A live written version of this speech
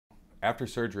After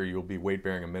surgery, you'll be weight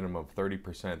bearing a minimum of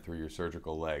 30% through your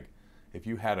surgical leg. If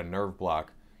you had a nerve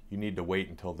block, you need to wait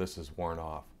until this is worn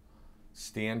off.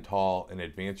 Stand tall and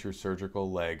advance your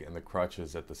surgical leg and the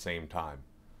crutches at the same time.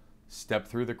 Step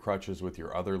through the crutches with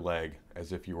your other leg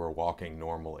as if you were walking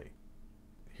normally.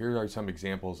 Here are some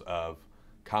examples of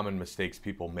common mistakes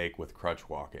people make with crutch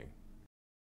walking.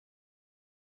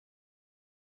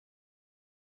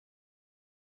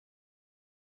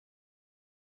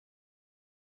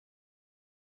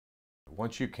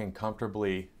 Once you can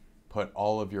comfortably put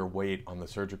all of your weight on the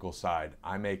surgical side,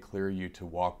 I may clear you to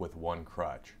walk with one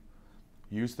crutch.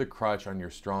 Use the crutch on your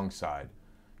strong side.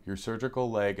 Your surgical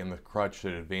leg and the crutch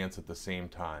should advance at the same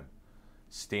time.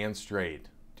 Stand straight.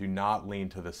 Do not lean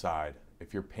to the side.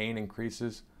 If your pain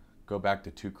increases, go back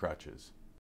to 2 crutches.